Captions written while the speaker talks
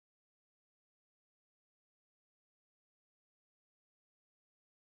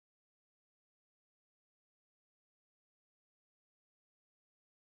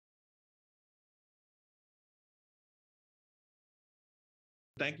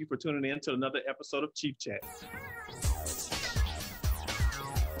Thank you for tuning in to another episode of Chief Chat.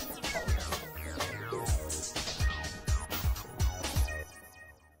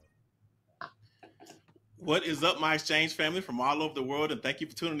 What is up, my exchange family from all over the world, and thank you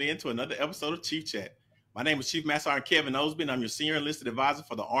for tuning in to another episode of Chief Chat. My name is Chief Master Sergeant Kevin Osby, and I'm your Senior Enlisted Advisor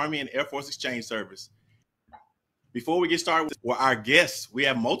for the Army and Air Force Exchange Service. Before we get started with our guests, we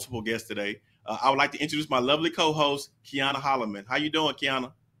have multiple guests today. I would like to introduce my lovely co-host, Kiana Holloman. How you doing,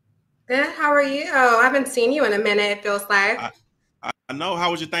 Kiana? Good. How are you? Oh, I haven't seen you in a minute, it feels like. I know.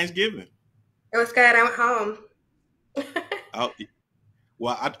 How was your Thanksgiving? It was good. I went home. Oh,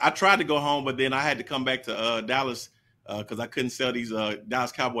 well, I tried to go home, but then I had to come back to Dallas because I couldn't sell these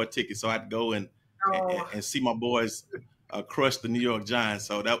Dallas Cowboy tickets. So I had to go and see my boys crush the New York Giants.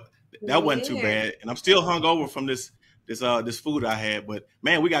 So that wasn't too bad. And I'm still hungover from this food I had. But,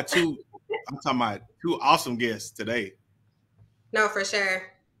 man, we got two awesome guests today. No, for sure.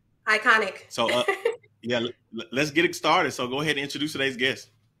 Iconic. So, yeah, let's get it started. So go ahead and introduce today's guest.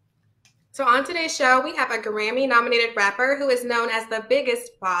 So on today's show, we have a Grammy-nominated rapper who is known as the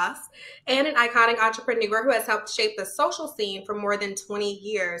biggest boss and an iconic entrepreneur who has helped shape the social scene for more than 20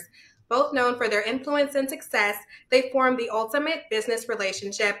 years. Both known for their influence and success, they form the ultimate business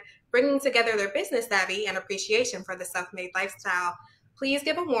relationship, bringing together their business savvy and appreciation for the self-made lifestyle. Please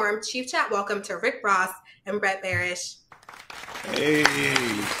give a warm Chief Chat welcome to Rick Ross and Brett Berish. Hey.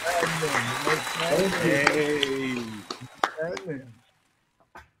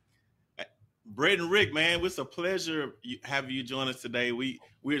 Brett and Rick, man, it's a pleasure having you join us today.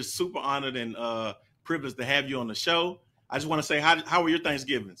 We're super honored and privileged to have you on the show. I just want to say, how were your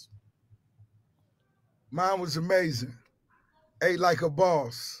Thanksgivings? Mine was amazing. Ate like a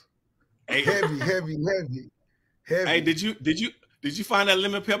boss. Heavy. Hey, did you find that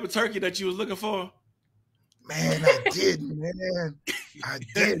lemon pepper turkey that you was looking for? Man, I didn't, man. I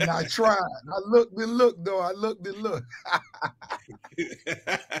didn't. I tried. I looked and looked, though. I looked and looked. I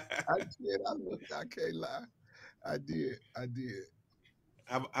looked. I can't lie. I did.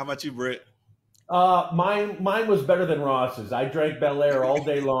 How about you, Brett? Mine was better than Ross's. I drank Bel Air all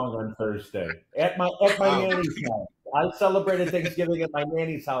day long on Thursday at my nanny's house. I celebrated Thanksgiving at my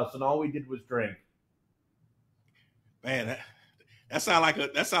nanny's house, and all we did was drink. Man, that sounds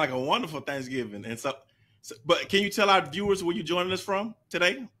like a wonderful Thanksgiving. And so, but can you tell our viewers where you're joining us from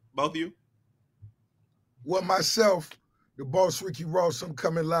today, both of you? Well, myself, the boss Ricky Ross. I'm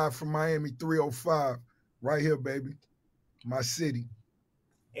coming live from Miami 305, right here, baby, my city.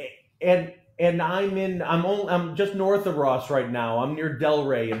 And I'm just north of Ross right now. I'm near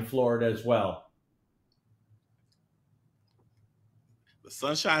Delray in Florida as well. The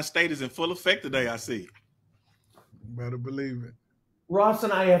Sunshine State is in full effect today, I see. You better believe it. Ross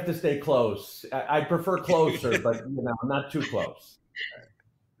and I have to stay close. I prefer closer, but not too close.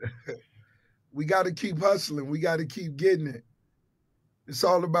 We got to keep hustling. We got to keep getting it. It's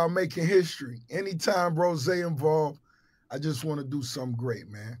all about making history. Anytime Rose involved, I just want to do something great,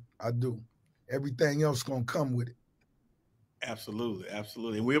 man. I do. Everything else gonna come with it. Absolutely.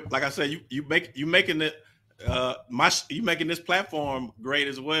 And we, like I said, you making it you making this platform great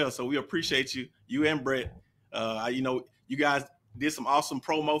as well. So we appreciate you and Brett. You guys did some awesome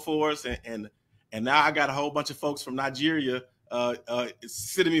promo for us, and now I got a whole bunch of folks from Nigeria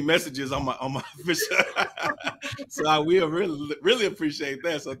sending me messages on my official. So we really appreciate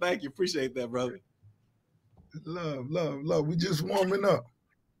that. So thank you, appreciate that, brother. Love. We just warming up.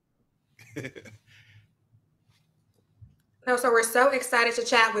 So we're so excited to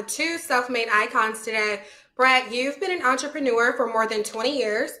chat with two self-made icons today. Brett, you've been an entrepreneur for more than 20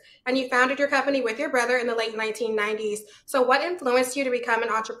 years, and you founded your company with your brother in the late 1990s. So what influenced you to become an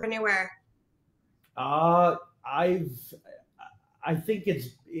entrepreneur? I think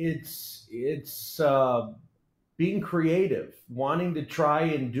it's being creative, wanting to try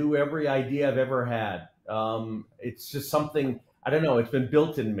and do every idea I've ever had. It's just something, I don't know, it's been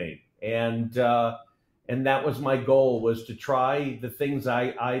built in me. And that was my goal, was to try the things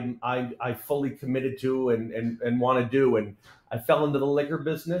I fully committed to and want to do. And I fell into the liquor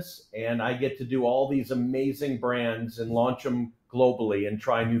business, and I get to do all these amazing brands and launch them globally and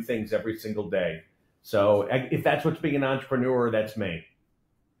try new things every single day. So if that's what's being an entrepreneur, that's me.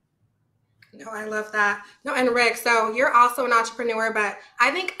 No, I love that. No, and Rick, so you're also an entrepreneur, but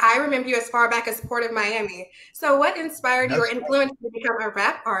I think I remember you as far back as Port of Miami. So what inspired you or influenced you to become a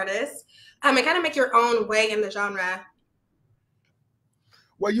rap artist and kind of make your own way in the genre?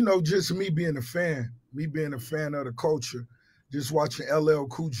 Well, just me being a fan of the culture, just watching LL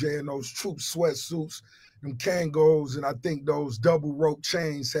Cool J and those troop sweatsuits, them Kangos, and I think those double rope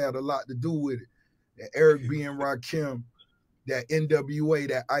chains had a lot to do with it. And Eric B. and Rakim, that NWA,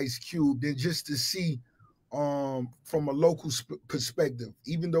 that Ice Cube, than just to see from a local perspective,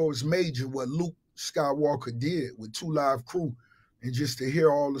 even though it's major what Luke Skywalker did with 2 Live Crew, and just to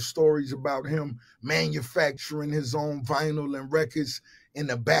hear all the stories about him manufacturing his own vinyl and records in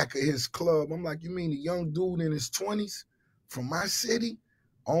the back of his club. I'm like, you mean a young dude in his 20s from my city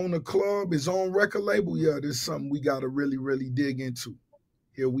own a club, his own record label? Yeah, there's something we got to really, really dig into.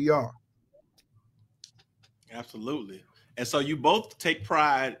 Here we are. Absolutely. And so you both take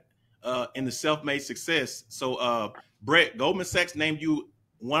pride in the self-made success. So Brett, Goldman Sachs named you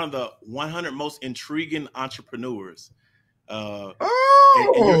one of the 100 most intriguing entrepreneurs. Oh,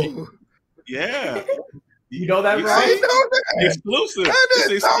 yeah. You know that, right? I didn't know that. Exclusive. I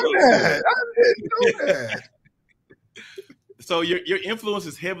didn't know that. So your influence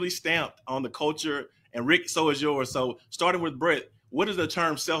is heavily stamped on the culture, and Rick, so is yours. So starting with Brett, what does the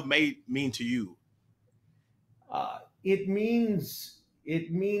term self-made mean to you? It means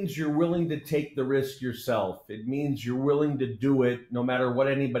you're willing to take the risk yourself. It means you're willing to do it no matter what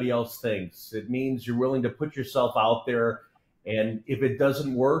anybody else thinks. It means you're willing to put yourself out there, and if it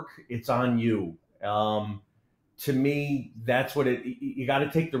doesn't work, it's on you. To me, that's what you got to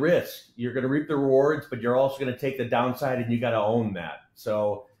take the risk. You're going to reap the rewards, but you're also going to take the downside, and you got to own that.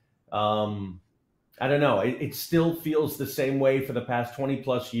 So I don't know. It still feels the same way for the past 20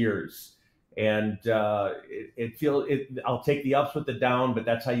 plus years. And I'll take the ups with the down, but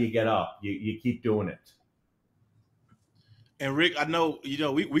that's how you get up. You keep doing it. And Rick, I know,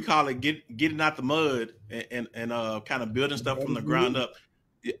 we call it getting out the mud and kind of building stuff from the ground up.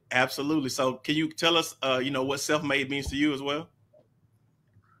 Yeah, absolutely. So can you tell us, what self-made means to you as well?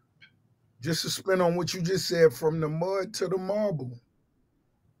 Just to spin on what you just said, from the mud to the marble.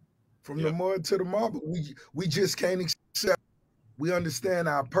 From the mud to the marble. We just can't accept. We understand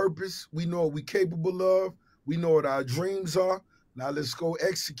our purpose. We know what we're capable of. We know what our dreams are. Now let's go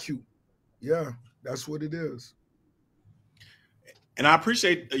execute. Yeah, that's what it is. And I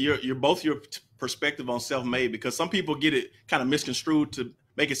appreciate your perspective on self-made, because some people get it kind of misconstrued to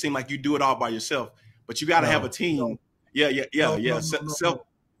make it seem like you do it all by yourself, but you got to have a team. Yeah.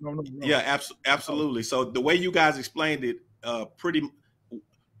 Absolutely. So the way you guys explained it, pretty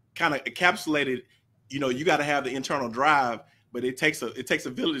kind of encapsulated, you got to have the internal drive, but it takes a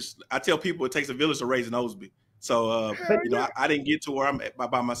village. I tell people it takes a village to raise an Osby. So, I didn't get to where I'm at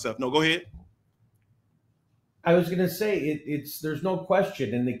by myself. No, go ahead. I was going to say there's no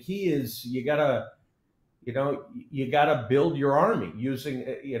question. And the key is you gotta build your army using,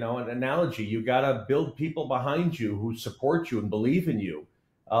 an analogy. You got to build people behind you who support you and believe in you.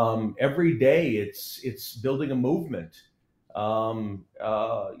 Every day it's building a movement.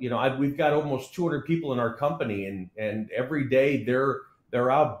 We've got almost 200 people in our company, and every day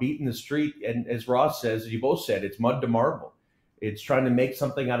they're out beating the street. And as Ross says, as you both said, it's mud to marble. It's trying to make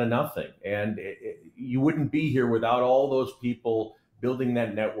something out of nothing. And you wouldn't be here without all those people building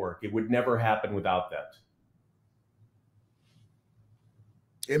that network. It would never happen without that.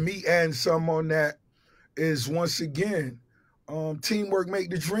 And me adding some on that is, once again, teamwork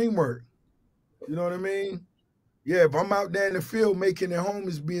make the dream work. You know what I mean? Yeah, if I'm out there in the field making it home,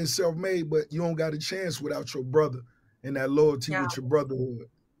 is being self-made, but you don't got a chance without your brother and that loyalty with your brotherhood.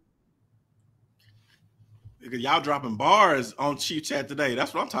 Y'all dropping bars on Chief Chat today.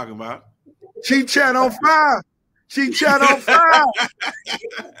 That's what I'm talking about. Chief Chat on fire. Chief Chat on fire.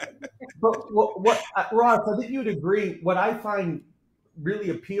 But what Ross, I think you'd agree. What I find really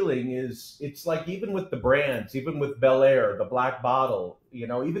appealing is, it's like, even with the brands, even with Bel Air, the black bottle,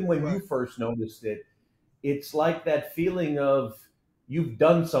 even when you first noticed it, it's like that feeling of you've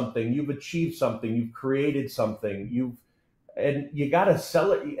done something, you've achieved something, you've created something, and you got to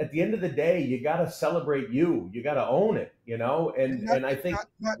celebrate. At the end of the day, you got to celebrate you. You got to own it, and I think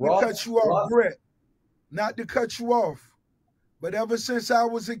not to cut you off, Brett. Not to cut you off, but ever since I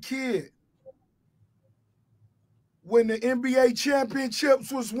was a kid, when the NBA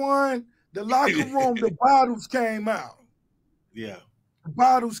championships was won, the locker room, the bottles came out. Yeah, the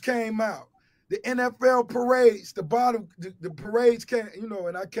bottles came out. The NFL parades, the parades came.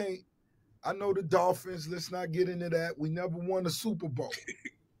 And I know the Dolphins. Let's not get into that. We never won a Super Bowl.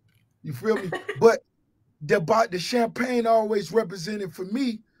 You feel me? But the champagne always represented for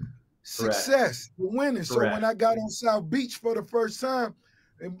me success, the winning. Correct. So when I got on South Beach for the first time,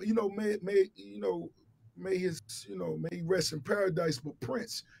 and may he rest in paradise, but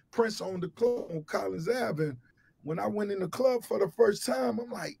Prince owned the club on Collins Ave. And when I went in the club for the first time, I'm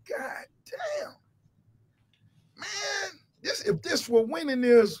like, God damn, man, if this what winning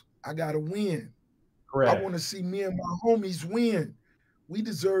is, I gotta win. Correct. I want to see me and my homies win. We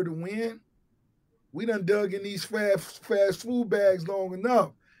deserve to win. We done dug in these fast food bags long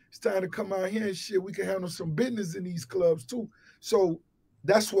enough. It's time to come out here and shit. We can handle some business in these clubs too. So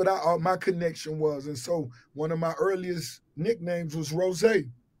that's what my connection was. And so one of my earliest nicknames was Rose.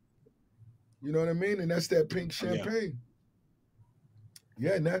 You know what I mean? And that's that pink champagne.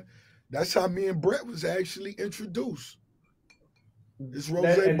 Yeah, and that's how me and Brett was actually introduced. It's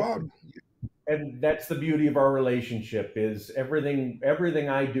Rose bottle. And that's the beauty of our relationship is everything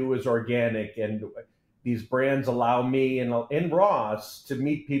I do is organic, and these brands allow me and Ross to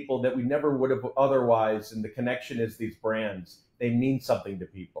meet people that we never would have otherwise. And the connection is these brands. They mean something to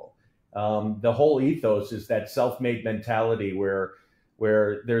people. The whole ethos is that self-made mentality where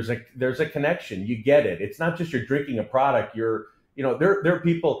there's a connection. You get it. It's not just you're drinking a product. There are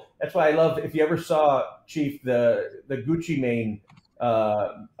people. That's why I love, if you ever saw, Chief, the Gucci Mane,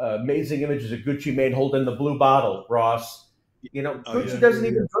 amazing images of Gucci Mane holding the blue bottle, Ross. Gucci doesn't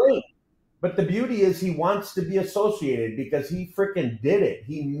even drink. But the beauty is he wants to be associated because he freaking did it.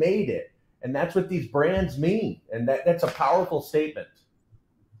 He made it. And that's what these brands mean. And that's a powerful statement.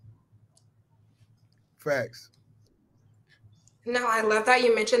 Facts. No, I love that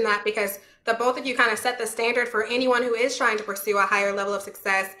you mentioned that, because the both of you kind of set the standard for anyone who is trying to pursue a higher level of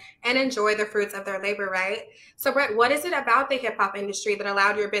success and enjoy the fruits of their labor, right? So, Brett, what is it about the hip hop industry that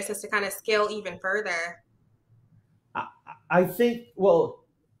allowed your business to kind of scale even further? I think, well,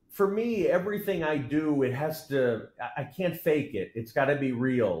 for me, everything I do, I can't fake it. It's got to be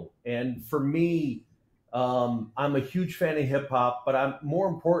real. And for me, I'm a huge fan of hip hop, but more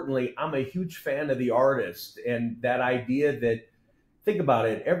importantly, I'm a huge fan of the artist and that idea that, think about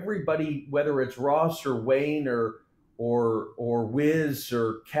it, everybody, whether it's Ross or Wayne or Wiz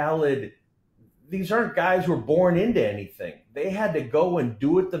or Khaled, these aren't guys who were born into anything. They had to go and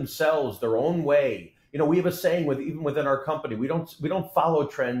do it themselves their own way. We have a saying even within our company, we don't follow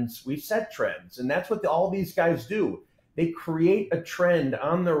trends, we set trends. And that's what all these guys do. They create a trend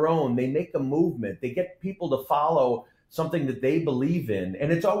on their own. They make a movement. They get people to follow something that they believe in.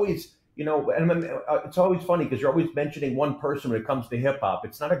 And it's always, and it's always funny because you're always mentioning one person when it comes to hip hop.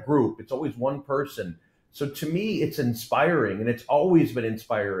 It's not a group. It's always one person. So to me, it's inspiring, and it's always been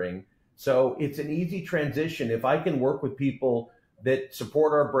inspiring. So it's an easy transition. If I can work with people that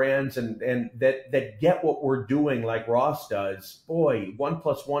support our brands and that get what we're doing like Ross does, boy, 1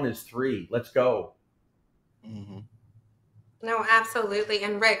 + 1 is 3. Let's go. Mm-hmm. No, absolutely.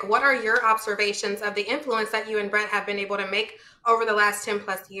 And Rick, what are your observations of the influence that you and Brett have been able to make over the last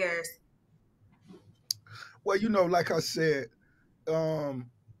 10+ years? Well, like I said,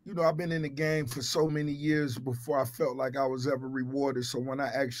 I've been in the game for so many years before I felt like I was ever rewarded. So when I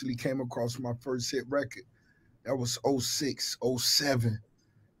actually came across my first hit record, that was 06, 07.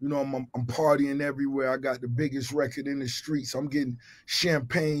 I'm partying everywhere. I got the biggest record in the streets. I'm getting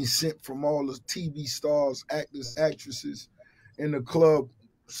champagne sent from all the TV stars, actors, actresses in the club,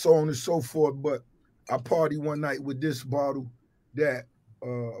 so on and so forth. But I party one night with this bottle that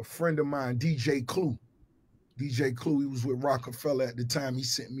a friend of mine, DJ Clue, he was with Rockefeller at the time. He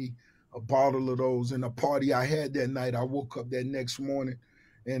sent me a bottle of those. And a party I had that night, I woke up that next morning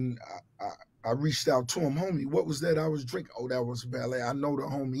and I reached out to him, homie, what was that I was drinking? Oh, that was Ballet. I know the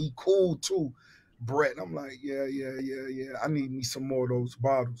homie. He cool too, Brett. And I'm like, yeah. I need me some more of those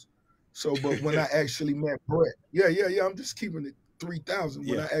bottles. So, but when I actually met Brett, yeah, I'm just keeping it 3,000.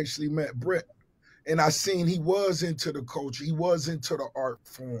 When I actually met Brett, and I seen he was into the culture, he was into the art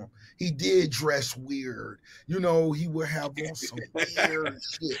form. He did dress weird. He would have on some weird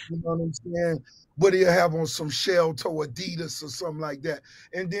shit. You know what I'm saying? But he'll have on some shell toe Adidas or something like that.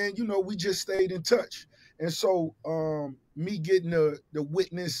 And then, we just stayed in touch. And so me getting to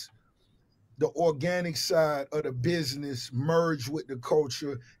witness the organic side of the business merge with the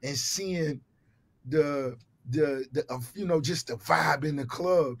culture and seeing the just the vibe in the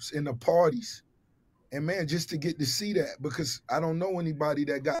clubs, in the parties. And man, just to get to see that, because I don't know anybody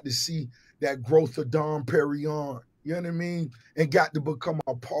that got to see that growth of Dom Perignon, you know what I mean? And got to become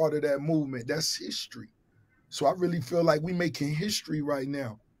a part of that movement. That's history. So I really feel like we making history right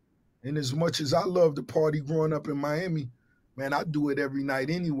now. And as much as I love the party growing up in Miami, man, I do it every night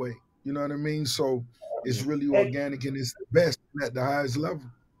anyway. You know what I mean? So it's really organic and it's the best at the highest level.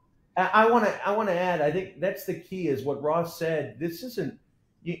 I want to add, I think that's the key, is what Ross said. This isn't,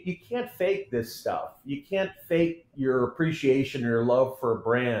 you can't fake this stuff. You can't fake your appreciation or your love for a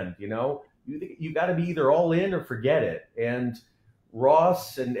brand. You got to be either all in or forget it. And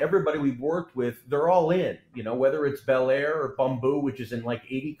Ross and everybody we've worked with, they're all in. Whether it's Bel Air or Bumbu, which is in like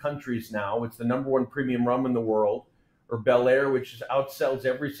 80 countries now, it's the #1 premium rum in the world, or Bel Air, which outsells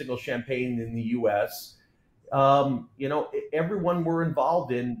every single champagne in the U.S. Everyone we're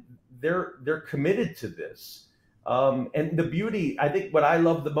involved in, they're committed to this. And the beauty, I think what I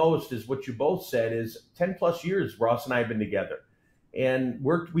love the most is what you both said is 10 plus years Ross and I have been together, and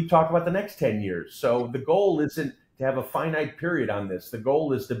we talk about the next 10 years. So the goal isn't to have a finite period on this. The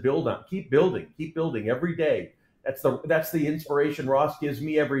goal is to keep building every day. That's the inspiration Ross gives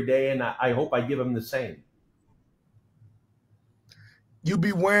me every day, and I hope I give him the same. You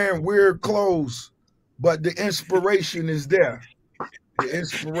be wearing weird clothes, but the inspiration is there. The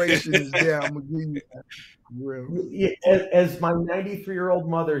inspiration is there. I'm gonna give you that. Real. As my 93-year-old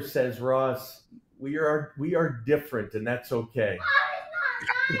mother says, Ross, we are different, and that's okay.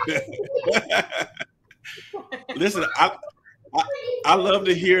 Listen, I love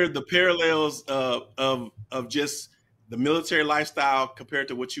to hear the parallels of just the military lifestyle compared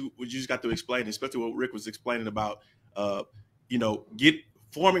to what you just got to explain, especially what Rick was explaining about,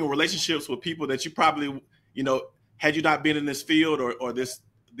 forming relationships with people that you probably, had you not been in this field or this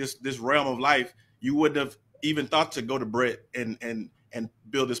realm of life, you wouldn't have even thought to go to Brett and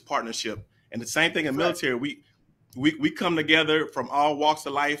build this partnership. And the same thing in military, we come together from all walks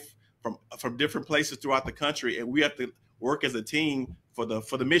of life, from different places throughout the country, and we have to work as a team for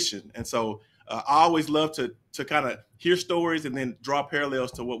the mission. And so I always love to kind of hear stories and then draw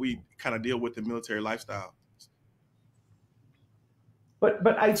parallels to what we kind of deal with in military lifestyle.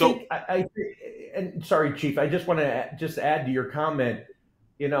 But I think, and sorry, Chief, I just want to add to your comment.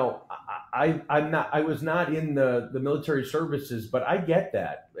 I was not in the military services, but I get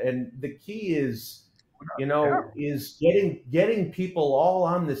that. And the key is, is getting people all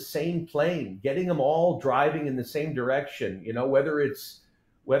on the same plane, getting them all driving in the same direction, whether it's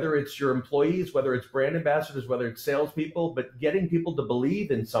your employees, whether it's brand ambassadors, whether it's salespeople, but getting people to believe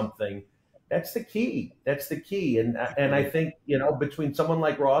in something. That's the key. And I think, between someone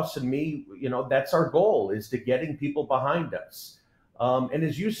like Ross and me, that's our goal, is to getting people behind us. And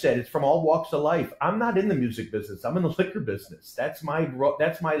as you said, it's from all walks of life. I'm not in the music business. I'm in the liquor business. That's my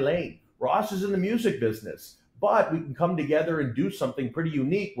lane. Ross is in the music business, but we can come together and do something pretty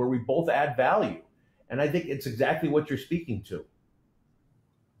unique where we both add value. And I think it's exactly what you're speaking to.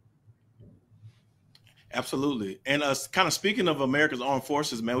 Absolutely. And kind of speaking of America's Armed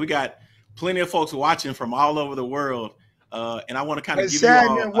Forces, man, we got plenty of folks watching from all over the world. And I want to kind of give you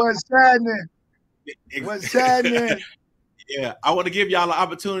all... What's happening? Yeah, I want to give y'all an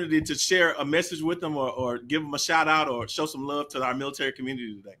opportunity to share a message with them or give them a shout out or show some love to our military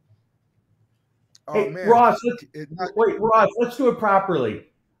community today. Hey, man. Ross, let's do it properly.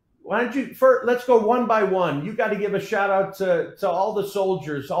 Why don't you first? Let's go one by one. You got to give a shout out to all the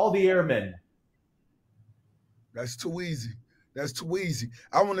soldiers, all the airmen. That's too easy.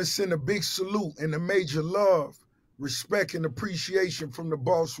 I want to send a big salute and a major love, respect, and appreciation from the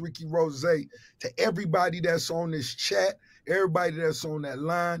boss, Ricky Ross, to everybody that's on this chat, everybody that's on that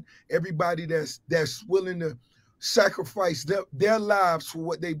line, everybody that's willing to sacrifice their lives for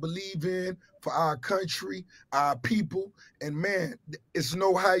what they believe in, for our country, our people. And man, it's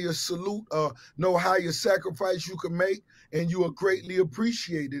no higher salute, no higher sacrifice you can make, and you are greatly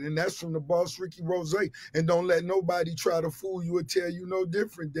appreciated. And that's from the boss, Ricky Ross. And don't let nobody try to fool you or tell you no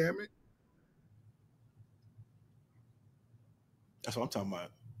different, damn it. That's what I'm talking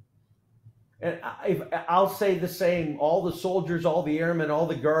about. And I'll say the same. All the soldiers, all the airmen, all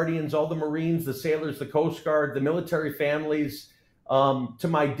the guardians, all the Marines, the sailors, the Coast Guard, the military families. To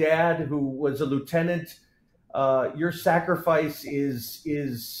my dad, who was a lieutenant, your sacrifice is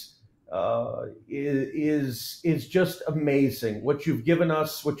just amazing. What you've given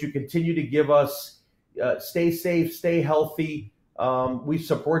us, what you continue to give us. Stay safe, stay healthy. We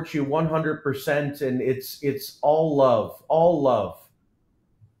support you 100%, and it's all love, all love.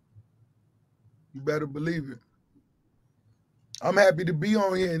 You better believe it. I'm happy to be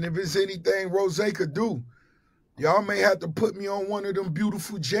on here, and if it's anything Rose could do, y'all may have to put me on one of them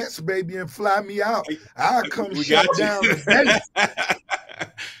beautiful jets, baby, and fly me out. I'll come shut down the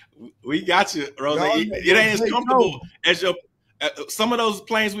base. We got you, Rose. It ain't as comfortable as your... some of those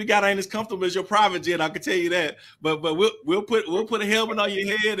planes we got ain't as comfortable as your private jet. I can tell you that. But we'll put a helmet on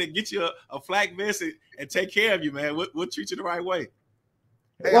your head and get you a flak vest and take care of you, man. We'll treat you the right way.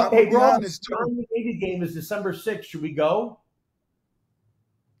 Hey, Rob, the Army Navy game is December 6th. Should we go?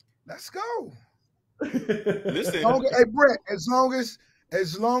 Let's go. Listen, hey Brett, as long as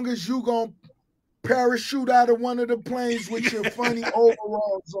you gonna parachute out of one of the planes with your funny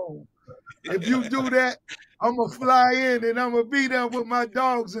overalls on, if you do that, I'm gonna fly in and I'm gonna be there with my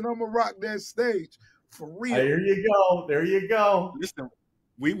dogs and I'm gonna rock that stage for real. There you go. Listen,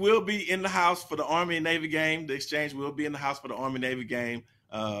 we will be in the house for the Army and Navy game. The exchange will be in the house for the Army and Navy game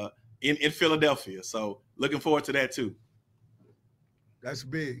in Philadelphia. So looking forward to that too. That's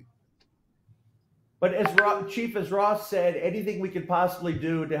big. But as Chief, as Ross said, anything we could possibly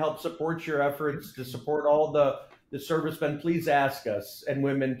do to help support your efforts, to support all the servicemen, please ask us, and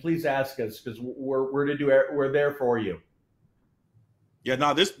women, please ask us, because we're there for you. Yeah,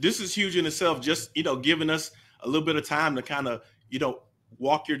 no, this is huge in itself. Just, giving us a little bit of time to kind of,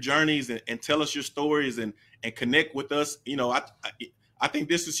 walk your journeys and tell us your stories and connect with us. I think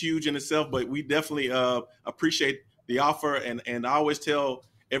this is huge in itself, but we definitely appreciate the offer. And I always tell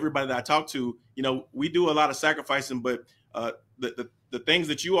everybody that I talk to, we do a lot of sacrificing, but the things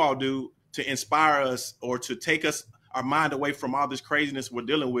that you all do to inspire us or to take our mind away from all this craziness we're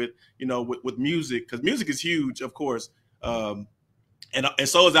dealing with, with music, because music is huge, of course. And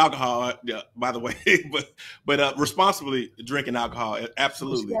so is alcohol, by the way, but responsibly drinking alcohol,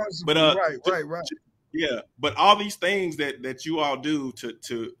 absolutely. But right. Yeah, but all these things that you all do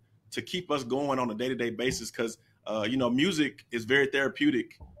to keep us going on a day-to-day basis, because music is very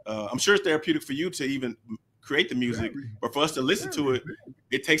therapeutic. I'm sure it's therapeutic for you to even create the music, but for us to listen to it,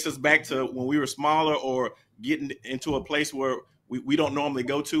 it takes us back to when we were smaller or getting into a place where we don't normally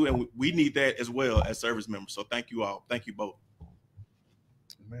go to, and we need that as well as service members. So thank you all. Thank you both.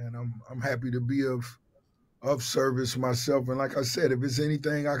 Man, I'm happy to be of service myself. And like I said, if it's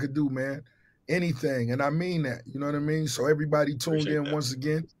anything I could do, man, anything. And I mean that, you know what I mean? So everybody tuned in once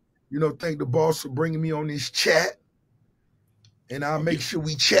again, thank the boss for bringing me on this chat. And I'll make sure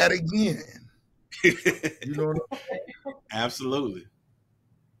we chat again. You know what I mean? Absolutely.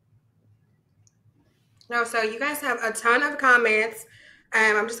 No, so you guys have a ton of comments.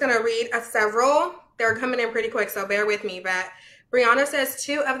 I'm just going to read several. They're coming in pretty quick, so bear with me. But Brianna says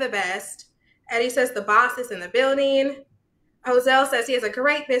 2 of the best. Eddie says the boss is in the building. Ozell says he has a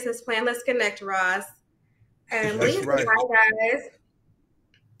great business plan. Let's connect, Ross. And Lee says, hi, guys.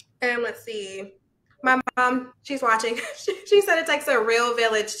 And let's see. My mom, she's watching. She said it takes a real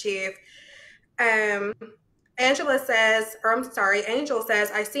village, Chief. Angel says,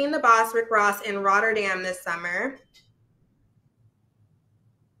 I seen the boss, Rick Ross, in Rotterdam this summer.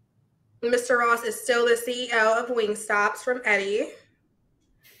 Mr. Ross is still the CEO of Wingstops from Eddie.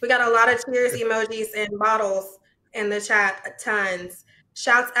 We got a lot of cheers emojis and bottles in the chat, tons.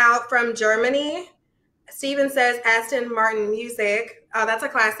 Shouts out from Germany. Steven says Aston Martin music. Oh, that's a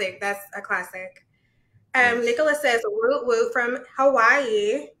classic. That's a classic. Yes. Nicholas says woot woot from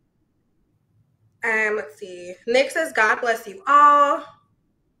Hawaii. Let's see. Nick says God bless you all.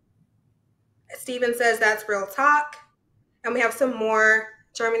 Steven says that's real talk. And we have some more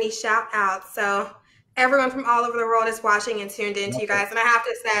Germany shout outs. So everyone from all over the world is watching and tuned in to you guys. And I have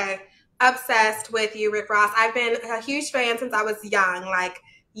to say, obsessed with you, Rick Ross. I've been a huge fan since I was young, like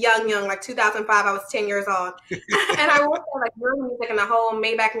 2005. I was 10 years old. And I will say, like, your music and the whole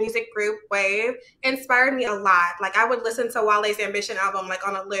Maybach music group wave inspired me a lot. Like, I would listen to Wale's Ambition album, like,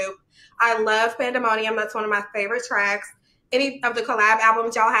 on a loop. I love Pandemonium. That's one of my favorite tracks. Any of the collab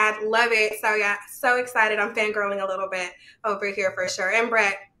albums y'all had, love it. So, yeah, so excited. I'm fangirling a little bit over here for sure. And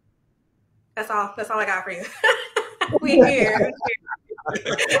Brett, that's all I got for you. We here.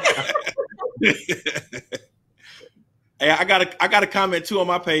 Hey, I got a comment too on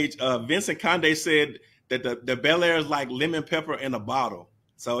my page. Vincent Conde said that the Bel Air is like lemon pepper in a bottle.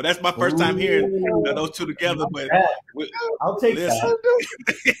 So that's my first time hearing those two together. But I'll take that.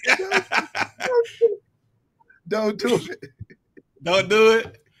 Don't do it. Don't do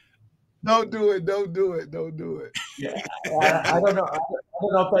it. Don't do it. Don't do it. Don't do it. Yeah, I don't know. I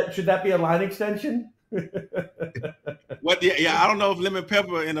don't know if should that be a line extension. What? Yeah, I don't know if lemon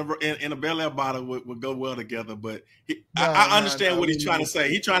pepper in a Bel Air bottle would go well together, but I understand what he's trying to say.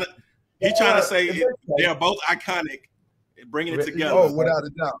 He's trying to say they're both iconic, bringing it together. Oh, without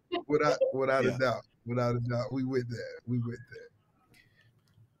a doubt, without a doubt, we with that.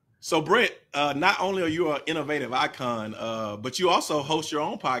 So, Brett, not only are you an innovative icon, but you also host your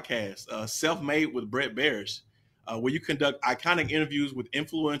own podcast, Self-Made with Brett Berish, where you conduct iconic interviews with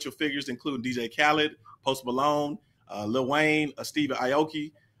influential figures, including DJ Khaled, Post Malone, Lil Wayne, Steve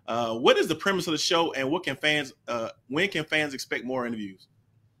Aoki. What is the premise of the show, and when can fans expect more interviews?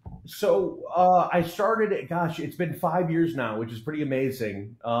 So I started it, gosh, it's been 5 years now, which is pretty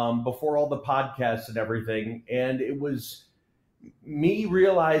amazing, before all the podcasts and everything. And it was me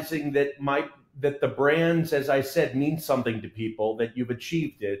realizing that the brands, as I said, mean something to people, that you've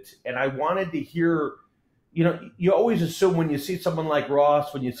achieved it. And I wanted to hear, you always assume when you see someone like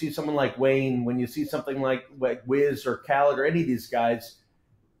Ross, when you see someone like Wayne, when you see something like Wiz or Khaled or any of these guys,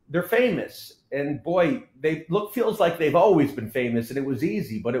 they're famous. And boy, feels like they've always been famous, and it was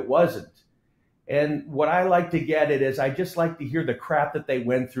easy, but it wasn't. And what I like to get at is I just like to hear the crap that they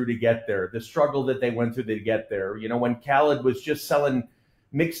went through to get there, the struggle that they went through to get there. When Khaled was just selling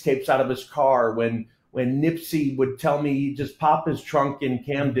mixtapes out of his car, when Nipsey would tell me he'd just pop his trunk in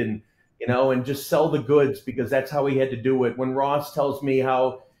Camden, you know, and just sell the goods because that's how he had to do it. When Ross tells me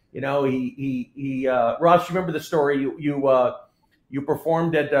how, you know, Ross, you remember the story? You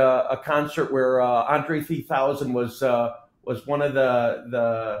performed at a concert where Andre 3000 was one of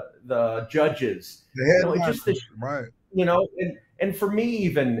the judges. The you know, just this, right. You know, and for me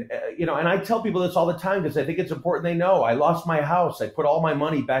even, you know, and I tell people this all the time because I think it's important they know. I lost my house. I put all my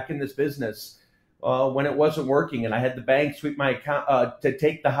money back in this business when it wasn't working, and I had the bank sweep my account to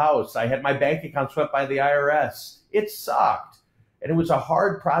take the house. I had my bank account swept by the IRS. It sucked, and it was a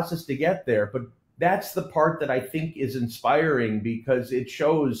hard process to get there. But that's the part that I think is inspiring because it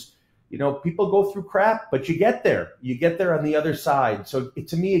shows, you know, people go through crap, but you get there. You get there on the other side. So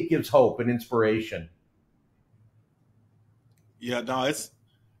to me, it gives hope and inspiration. Yeah, no,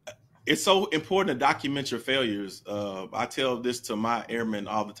 it's so important to document your failures. I tell this to my airmen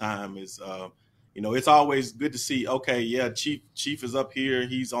all the time is, you know, it's always good to see, okay, yeah, Chief is up here.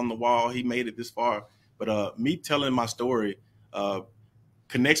 He's on the wall. He made it this far. But me telling my story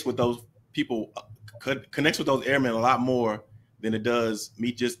connects with those people, connects with those airmen a lot more than it does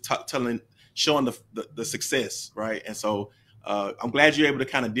me just showing the success, right? And so I'm glad you're able to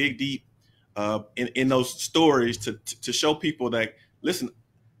kind of dig deep in those stories to show people that, listen,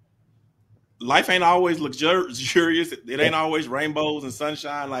 life ain't always luxurious. It ain't always rainbows and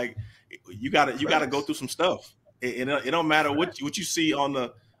sunshine. Like you gotta go through some stuff. It don't matter what you see on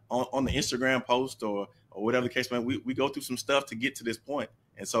the Instagram post or whatever the case, man. We go through some stuff to get to this point.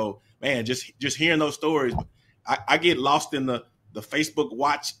 And so, man, just hearing those stories, I get lost in the Facebook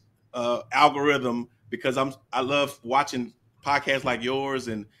watch algorithm because I love watching podcasts like yours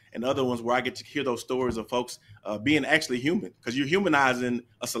and other ones where I get to hear those stories of folks being actually human, because you're humanizing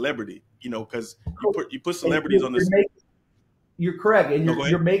a celebrity, you know, because you put celebrities on this. You're correct. And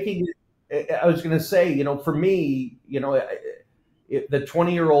you're making it, I was going to say, you know, for me, you know, the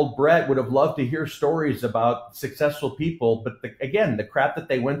 20-year-old Brett would have loved to hear stories about successful people, but again, the crap that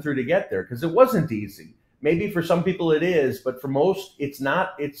they went through to get there, because it wasn't easy. Maybe for some people it is, but for most it's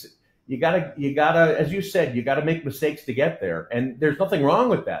not. You gotta, as you said, you gotta make mistakes to get there, and there's nothing wrong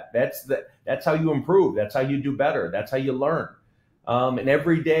with that. That's how you improve. That's how you do better. That's how you learn. And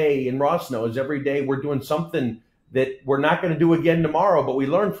every day, and Ross knows, every day we're doing something that we're not going to do again tomorrow, but we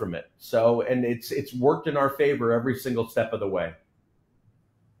learn from it. So, and it's worked in our favor every single step of the way.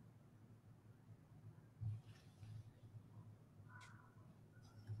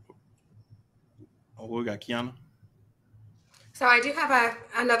 Oh, we got Kiana. So I do have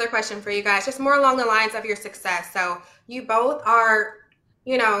another question for you guys, just more along the lines of your success. So you both are,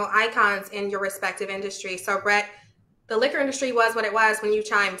 you know, icons in your respective industry. So Brett, the liquor industry was what it was when you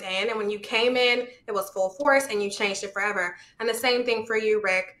chimed in, and when you came in, it was full force and you changed it forever. And the same thing for you,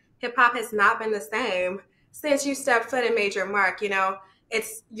 Rick. Hip hop has not been the same since you stepped foot and made your mark. You know,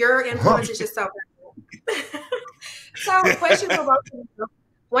 it's your influence is just so good. So question for both of you.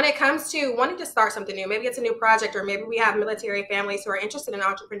 When it comes to wanting to start something new, maybe it's a new project, or maybe we have military families who are interested in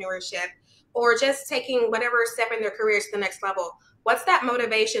entrepreneurship, or just taking whatever step in their careers to the next level. What's that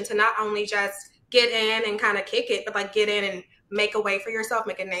motivation to not only just get in and kind of kick it, but like get in and make a way for yourself,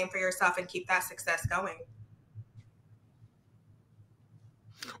 make a name for yourself, and keep that success going?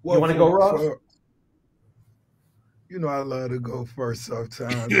 Well, you want to go, Ross? You know, I love to go first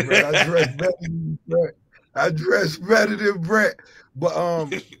sometimes. I dress better than Brett.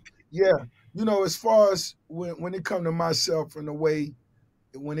 But yeah, you know, as far as when it comes to myself and the way,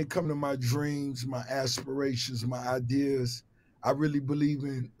 when it comes to my dreams, my aspirations, my ideas, I really believe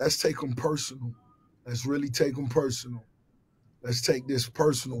in, let's take them personal. Let's really take them personal. Let's take this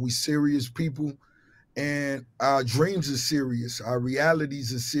personal. We serious people, and our dreams are serious. Our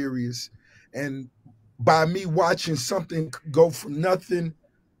realities are serious. And by me watching something go from nothing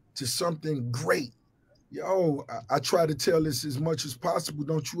to something great, yo, I try to tell this as much as possible.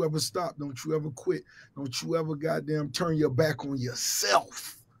 Don't you ever stop. Don't you ever quit. Don't you ever goddamn turn your back on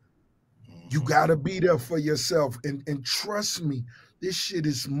yourself. You got to be there for yourself. And trust me, this shit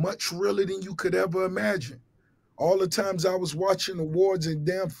is much realer than you could ever imagine. All the times I was watching awards and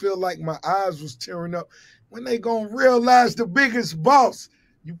damn feel like my eyes was tearing up. When they gonna realize the biggest boss?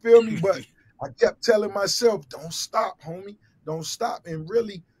 You feel me? But I kept telling myself, don't stop, homie. Don't stop. And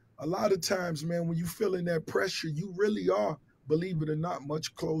really, a lot of times, man, when you feeling that pressure, you really are, believe it or not,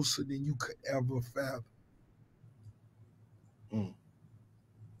 much closer than you could ever fathom.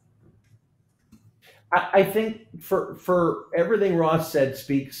 I think for everything Ross said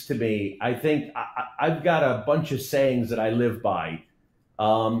speaks to me. I think I've got a bunch of sayings that I live by.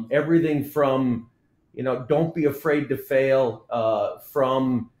 Everything from don't be afraid to fail,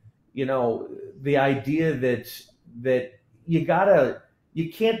 from, the idea that you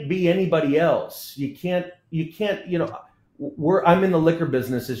can't be anybody else. You can't, I'm in the liquor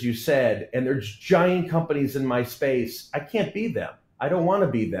business, as you said, and there's giant companies in my space. I can't be them. I don't want to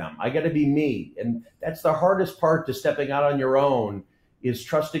be them. I got to be me. And that's the hardest part to stepping out on your own, is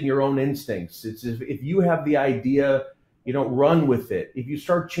trusting your own instincts. It's if you have the idea, run with it. If you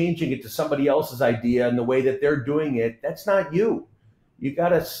start changing it to somebody else's idea and the way that they're doing it, that's not you. You got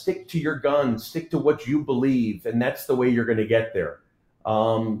to stick to your guns, stick to what you believe, and that's the way you're going to get there.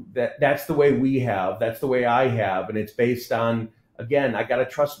 That's the way that's the way I have, and it's based on, again, I got to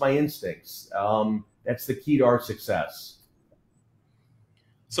trust my instincts. That's the key to our success.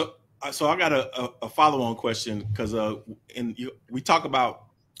 So I got a follow-on question, because we talk about,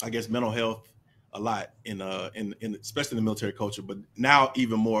 I guess, mental health a lot in especially in the military culture, but now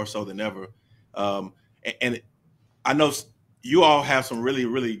even more so than ever. And I know you all have some really,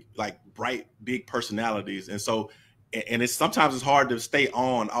 really like bright, big personalities, and so it's sometimes it's hard to stay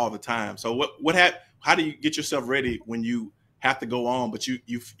on all the time. So how do you get yourself ready when you have to go on, but you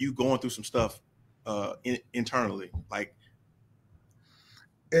going through some stuff internally, like?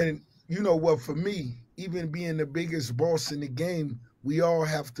 And you know what, for me, even being the biggest boss in the game, we all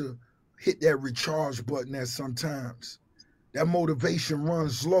have to hit that recharge button at sometimes. That motivation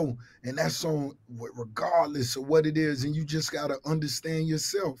runs low, and that's on regardless of what it is. And you just got to understand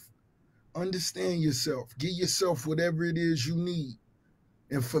yourself. Understand yourself. Give yourself whatever it is you need.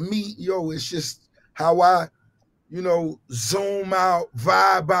 And for me, it's just how I, zoom out,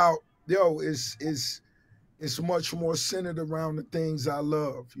 vibe out. It's much more centered around the things I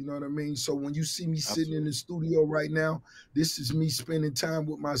love. You know what I mean? So when you see me sitting in the studio right now, this is me spending time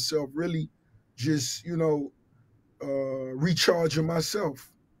with myself, really just, recharging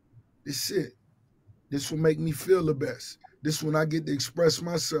myself. This it. This will make me feel the best. This when I get to express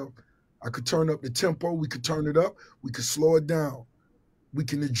myself. I could turn up the tempo. We could turn it up. We could slow it down. We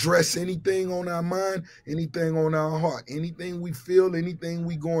can address anything on our mind, anything on our heart, anything we feel, anything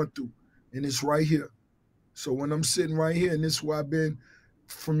we going through. And it's right here. So when I'm sitting right here, and this is where I've been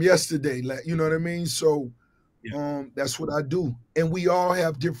from yesterday, you know what I mean? So that's what I do. And we all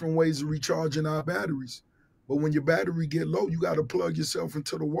have different ways of recharging our batteries. But when your battery get low, you got to plug yourself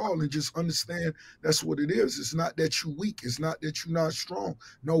into the wall and just understand that's what it is. It's not that you're weak. It's not that you're not strong.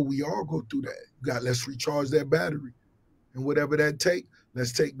 No, we all go through that. Let's recharge that battery. And whatever that take,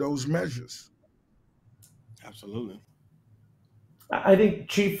 let's take those measures. Absolutely. I think,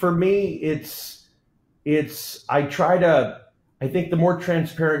 Chief, for me, I think the more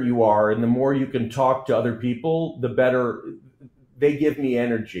transparent you are and the more you can talk to other people, the better they give me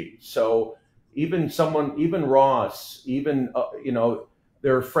energy. So even Ross,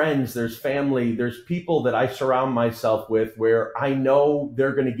 there are friends, there's family, there's people that I surround myself with where I know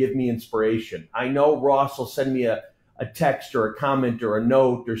they're going to give me inspiration. I know Ross will send me a text or a comment or a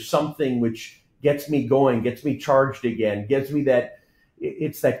note or something which gets me going, gets me charged again, gives me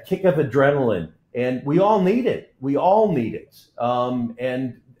it's that kick of adrenaline. And we all need it. We all need it.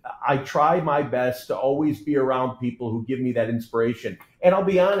 And I try my best to always be around people who give me that inspiration. And I'll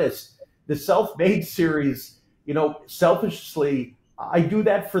be honest, the Self-Made series, selfishly, I do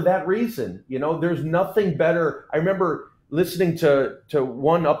that for that reason. There's nothing better. I remember listening to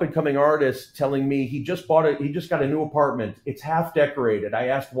one up-and-coming artist telling me he just got a new apartment. It's half decorated. I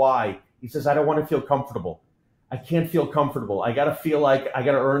asked why. He says, I don't want to feel comfortable. I can't feel comfortable. I got to feel like I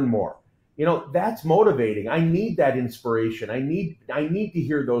got to earn more. That's motivating. I need that inspiration. I need to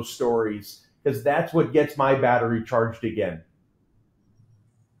hear those stories, because that's what gets my battery charged again.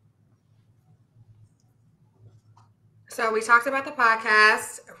 So we talked about the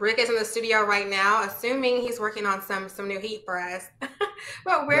podcast. Rick is in the studio right now, assuming he's working on some new heat for us.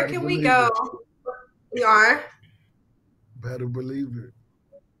 But where can we go? You are? Better believe it.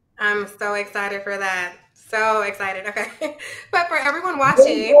 I'm so excited for that. So excited. Okay. But for everyone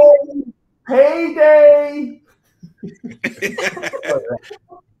watching. Payday!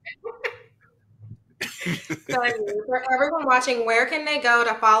 For everyone watching, where can they go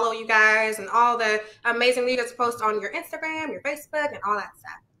to follow you guys and all the amazing videos post on your Instagram, your Facebook, and all that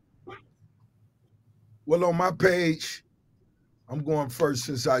stuff? Well, on my page, I'm going first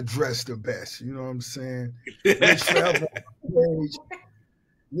since I dress the best. You know what I'm saying?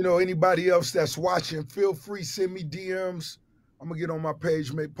 Anybody else that's watching, feel free, send me DMs. I'm going to get on my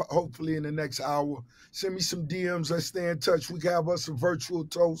page, maybe, hopefully in the next hour. Send me some DMs. Let's stay in touch. We can have us a virtual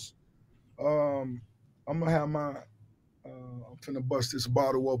toast. I'm going to have I'm finna bust this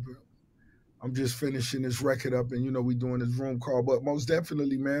bottle open. I'm just finishing this record up, and, we doing this room call. But most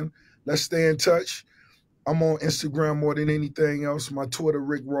definitely, man, let's stay in touch. I'm on Instagram more than anything else. My Twitter,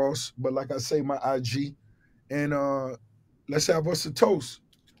 Rick Ross, but like I say, my IG. And let's have us a toast.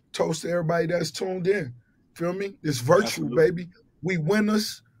 Toast to everybody that's tuned in. Feel me? It's virtual, Absolutely. baby. We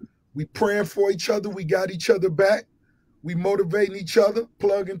winners. We praying for each other. We got each other back. We motivating each other.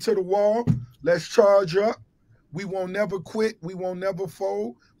 Plug into the wall. Let's charge up. We won't never quit. We won't never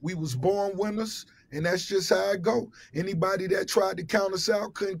fold. We was born winners, and that's just how it go. Anybody that tried to count us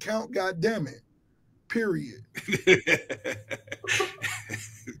out couldn't count. God damn it. Period.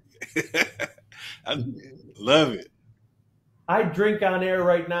 I love it. I'd drink on air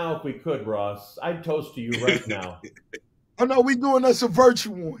right now if we could, Ross. I'd toast to you right now. Oh no, we doing us a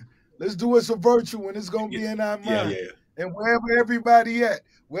virtual one. Let's do us a virtual one. It's gonna be in our Yeah, mind. yeah. And wherever everybody at,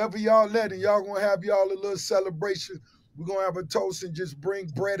 wherever y'all at, and y'all gonna have y'all a little celebration. We're gonna have a toast and just bring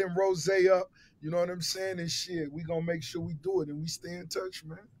bread and rose up. You know what I'm saying? And shit. We gonna make sure we do it and we stay in touch,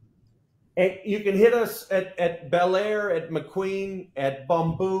 man. And you can hit us at Bel Air, at McQueen, at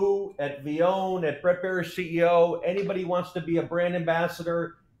Bamboo, at Vion, at Brett Berish CEO. Anybody wants to be a brand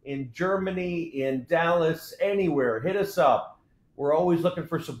ambassador in Germany, in Dallas, anywhere, hit us up. We're always looking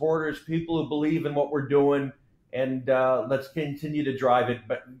for supporters, people who believe in what we're doing, and let's continue to drive it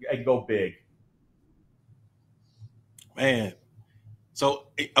and go big. Man. So,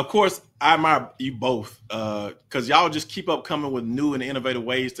 of course, I admire you both because y'all just keep up coming with new and innovative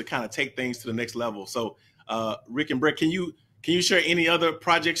ways to kind of take things to the next level. So, Rick and Brett, can you share any other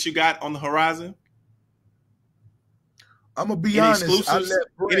projects you got on the horizon? I'm gonna be Any honest. exclusives?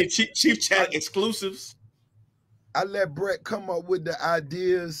 Any Chief Chat exclusives? I let Brett come up with the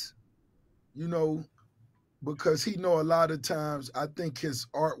ideas, you know, because he know a lot of times I think his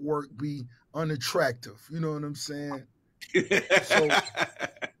artwork be unattractive. You know what I'm saying? So,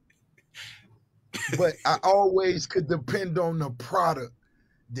 but I always could depend on the product.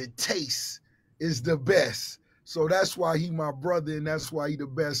 The taste is the best. So that's why he my brother, and that's why he the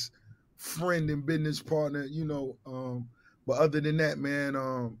best friend and business partner, you know. But other than that, man,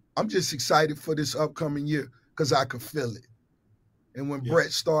 I'm just excited for this upcoming year because I could feel it. And when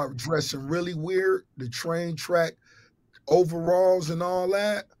Brett started dressing really weird, the train track overalls and all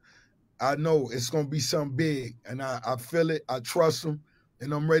that, I know it's going to be something big. And I feel it. I trust him.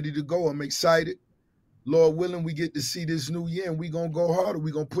 And I'm ready to go. I'm excited. Lord willing, we get to see this new year, and we're going to go harder.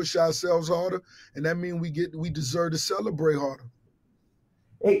 We're going to push ourselves harder. And that means we deserve to celebrate harder.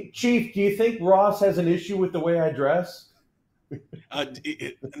 Hey, Chief, do you think Ross has an issue with the way I dress? No,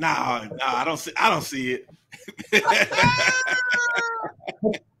 I don't see it.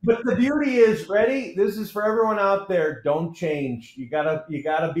 But the beauty is, ready? This is for everyone out there. Don't change. You gotta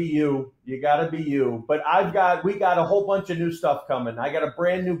be you. You gotta be you. But we got a whole bunch of new stuff coming. I got a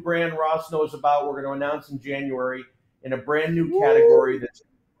brand new brand Ross knows about. We're going to announce in January in a brand new category that's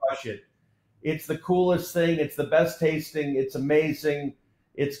crush it. It's the coolest thing. It's the best tasting. It's amazing.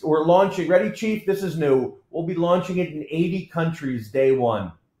 We're launching. Ready, Chief? This is new. We'll be launching it in 80 countries day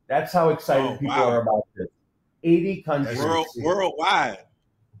one. That's how excited people are about this. 80 countries.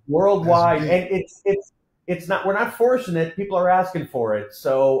 Worldwide. And it's not, we're not forcing it. People are asking for it.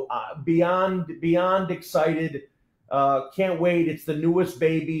 So beyond excited. Can't wait. It's the newest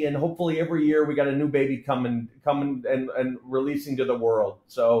baby, and hopefully every year we got a new baby coming and releasing to the world.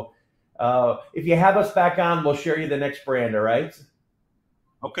 So if you have us back on, we'll share you the next brand. All right.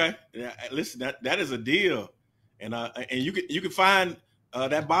 Okay. Yeah, listen, that is a deal, and you can find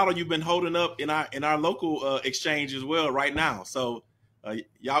that bottle you've been holding up in our local exchange as well right now. So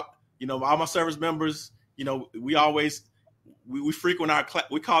y'all, all my service members, we always we frequent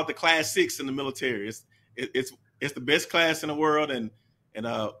we call it the Class 6 in the military. It's the best class in the world, and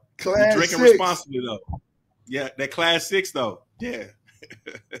drinking responsibly though. Yeah, that Class 6 though. Yeah.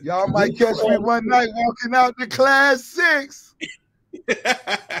 Y'all might catch me one night walking out the Class 6.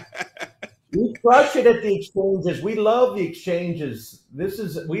 We crush it at the exchanges. We love the exchanges.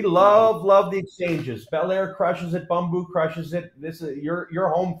 We love the exchanges. Bel Air crushes it. Bamboo crushes it. You're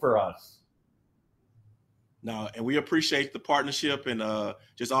home for us. No, and we appreciate the partnership and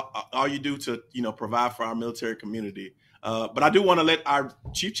just all you do to provide for our military community. But I do want to let our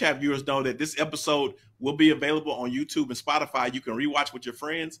Chief Chat viewers know that this episode will be available on YouTube and Spotify. You can rewatch with your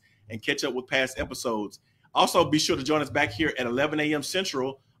friends and catch up with past episodes. Also, be sure to join us back here at 11 a.m.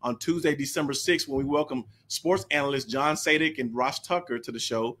 Central on Tuesday, December 6th, when we welcome sports analyst John Sadik and Ross Tucker to the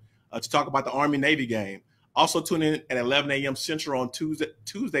show to talk about the Army-Navy game. Also, tune in at 11 a.m. Central on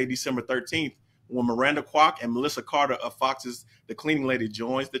Tuesday, December 13th, when Miranda Kwok and Melissa Carter of Fox's The Cleaning Lady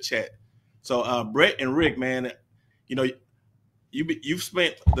joins the chat. So, Brett and Rick, man, you've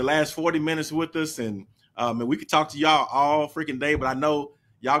spent the last 40 minutes with us, and we could talk to y'all all freaking day, but I know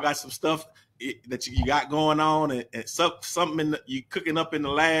y'all got some stuff that you got going on, and something you cooking up in the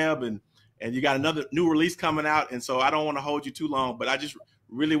lab, and you got another new release coming out. And so I don't want to hold you too long, but I just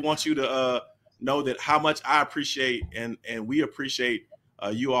really want you to know that how much I appreciate and we appreciate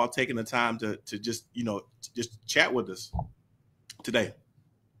you all taking the time to just just chat with us today.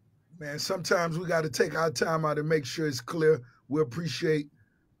 Man, sometimes we got to take our time out and make sure it's clear. We appreciate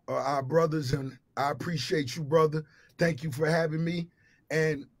our brothers, and I appreciate you, brother. Thank you for having me.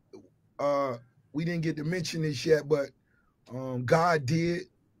 And we didn't get to mention this yet, but God did,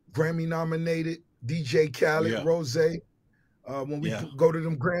 Grammy nominated, DJ Khaled, Rose. When we go to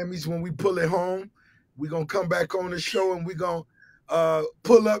them Grammys, when we pull it home, we're going to come back on the show and we're going to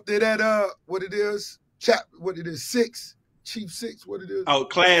pull up to that, what it is, six. Chief Six, what it is? Oh,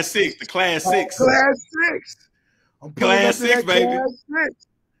 Class 6, the Class 6. Class 6. I'm pulling Class 6, baby. Class 6.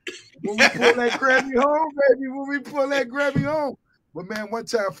 When we pull that Grammy home, baby. When we pull that Grammy home. But man, one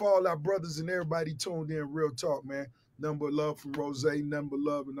time for all our brothers and everybody tuned in, real talk, man. Nothing but love from Rose, nothing but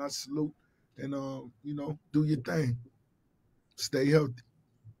love, and I salute. And do your thing. Stay healthy.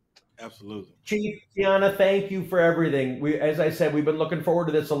 Absolutely. Chief, Kiana, thank you for everything. As I said, we've been looking forward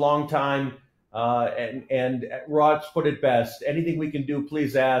to this a long time. And Rod's put it best. Anything we can do,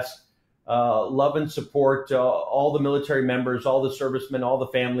 please ask. Love and support all the military members, all the servicemen, all the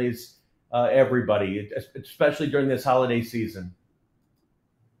families, everybody, especially during this holiday season.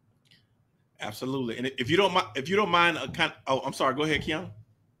 Absolutely. And if you don't mind, I'm sorry. Go ahead, Kiana.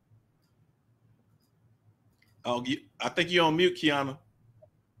 Oh, I think you're on mute, Kiana.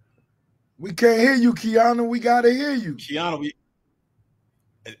 We can't hear you, Kiana. We gotta hear you, Kiana.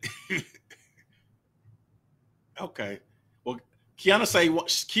 Okay. Well,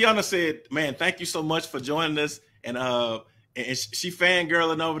 Kiana said, man, thank you so much for joining us. And she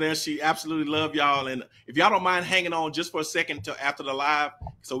fangirling over there. She absolutely love y'all. And if y'all don't mind hanging on just for a second till after the live,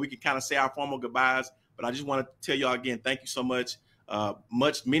 so we can kind of say our formal goodbyes. But I just want to tell y'all again, thank you so much.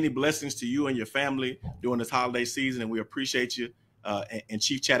 Many blessings to you and your family during this holiday season. And we appreciate you. And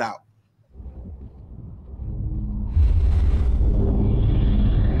Chief, chat out.